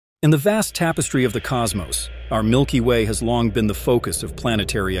In the vast tapestry of the cosmos, our Milky Way has long been the focus of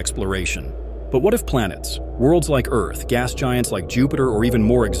planetary exploration. But what if planets, worlds like Earth, gas giants like Jupiter, or even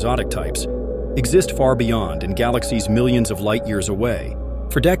more exotic types, exist far beyond in galaxies millions of light-years away?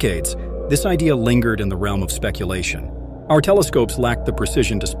 For decades, this idea lingered in the realm of speculation. Our telescopes lacked the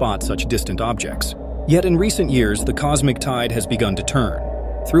precision to spot such distant objects. Yet in recent years, the cosmic tide has begun to turn.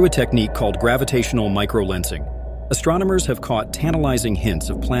 Through a technique called gravitational microlensing, astronomers have caught tantalizing hints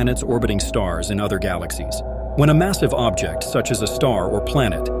of planets orbiting stars in other galaxies. When a massive object, such as a star or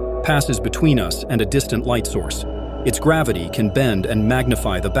planet, passes between us and a distant light source, its gravity can bend and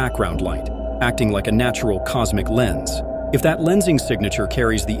magnify the background light, acting like a natural cosmic lens. If that lensing signature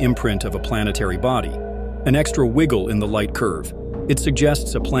carries the imprint of a planetary body, an extra wiggle in the light curve, it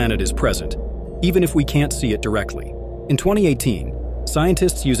suggests a planet is present, even if we can't see it directly. In 2018,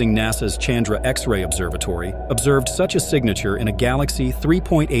 scientists using NASA's Chandra X-ray Observatory observed such a signature in a galaxy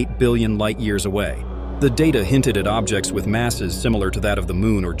 3.8 billion light-years away. The data hinted at objects with masses similar to that of the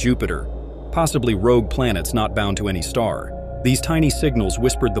Moon or Jupiter, possibly rogue planets not bound to any star. These tiny signals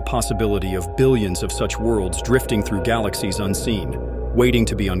whispered the possibility of billions of such worlds drifting through galaxies unseen, waiting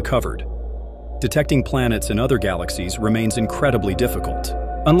to be uncovered. Detecting planets in other galaxies remains incredibly difficult.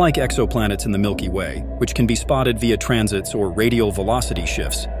 Unlike exoplanets in the Milky Way, which can be spotted via transits or radial velocity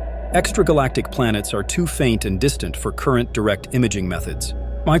shifts, extragalactic planets are too faint and distant for current direct imaging methods.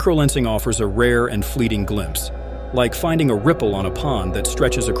 Microlensing offers a rare and fleeting glimpse, like finding a ripple on a pond that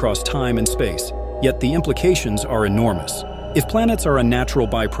stretches across time and space, yet the implications are enormous. If planets are a natural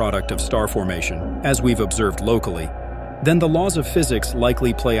byproduct of star formation, as we've observed locally, then the laws of physics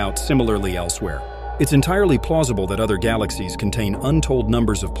likely play out similarly elsewhere. It's entirely plausible that other galaxies contain untold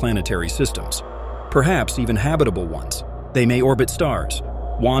numbers of planetary systems, perhaps even habitable ones. They may orbit stars,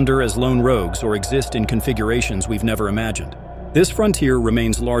 wander as lone rogues, or exist in configurations we've never imagined. This frontier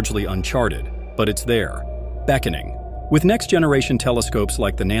remains largely uncharted, but it's there, beckoning. With next-generation telescopes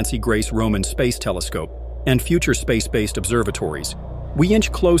like the Nancy Grace Roman Space Telescope and future space-based observatories, we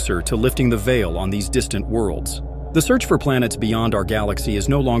inch closer to lifting the veil on these distant worlds. The search for planets beyond our galaxy is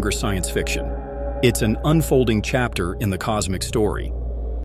no longer science fiction. It's an unfolding chapter in the cosmic story.